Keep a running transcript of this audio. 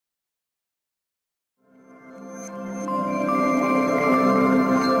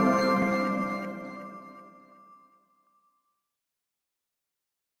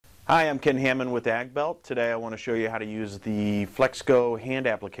Hi, I'm Ken Hammond with AgBelt. Today I want to show you how to use the FlexGo hand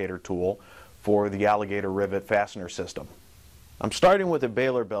applicator tool for the Alligator Rivet fastener system. I'm starting with a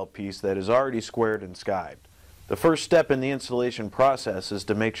baler belt piece that is already squared and skived. The first step in the installation process is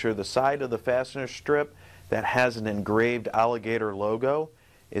to make sure the side of the fastener strip that has an engraved Alligator logo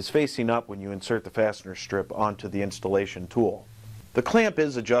is facing up when you insert the fastener strip onto the installation tool. The clamp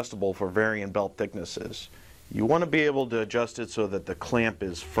is adjustable for varying belt thicknesses. You want to be able to adjust it so that the clamp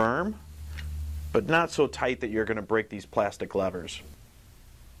is firm, but not so tight that you're going to break these plastic levers.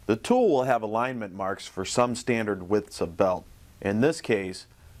 The tool will have alignment marks for some standard widths of belt. In this case,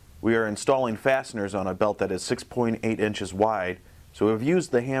 we are installing fasteners on a belt that is 6.8 inches wide, so we've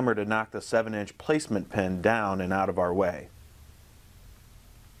used the hammer to knock the 7-inch placement pin down and out of our way.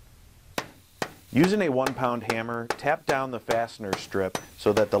 Using a 1-pound hammer, tap down the fastener strip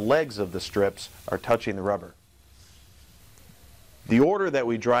so that the legs of the strips are touching the rubber. The order that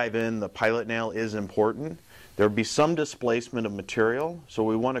we drive in the pilot nail is important. There will be some displacement of material, so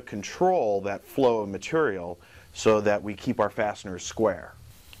we want to control that flow of material so that we keep our fasteners square.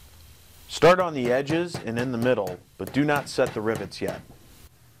 Start on the edges and in the middle, but do not set the rivets yet.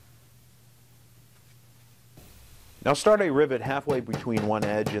 Now start a rivet halfway between one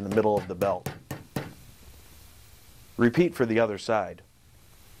edge and the middle of the belt. Repeat for the other side.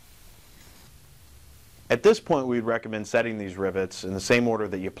 At this point, we'd recommend setting these rivets in the same order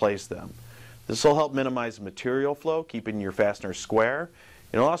that you place them. This will help minimize material flow, keeping your fasteners square.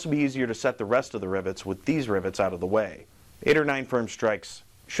 It'll also be easier to set the rest of the rivets with these rivets out of the way. 8 or 9 firm strikes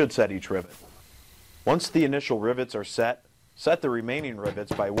should set each rivet. Once the initial rivets are set the remaining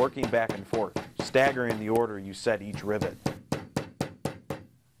rivets by working back and forth, staggering the order you set each rivet.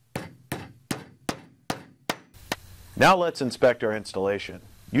 Now let's inspect our installation.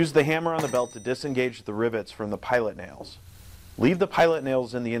 Use the hammer on the belt to disengage the rivets from the pilot nails. Leave the pilot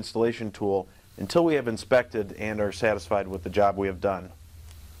nails in the installation tool until we have inspected and are satisfied with the job we have done.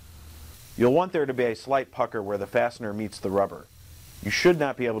 You'll want there to be a slight pucker where the fastener meets the rubber. You should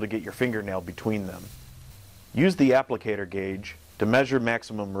not be able to get your fingernail between them. Use the applicator gauge to measure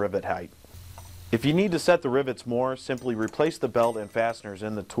maximum rivet height. If you need to set the rivets more, simply replace the belt and fasteners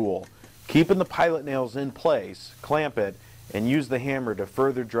in the tool. Keeping the pilot nails in place, clamp it, and use the hammer to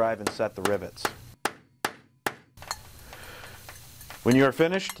further drive and set the rivets. When you are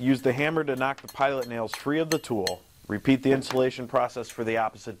finished, use the hammer to knock the pilot nails free of the tool. Repeat the installation process for the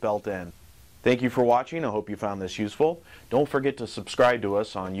opposite belt end. Thank you for watching. I hope you found this useful. Don't forget to subscribe to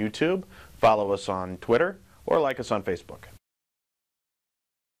us on YouTube, follow us on Twitter, or like us on Facebook.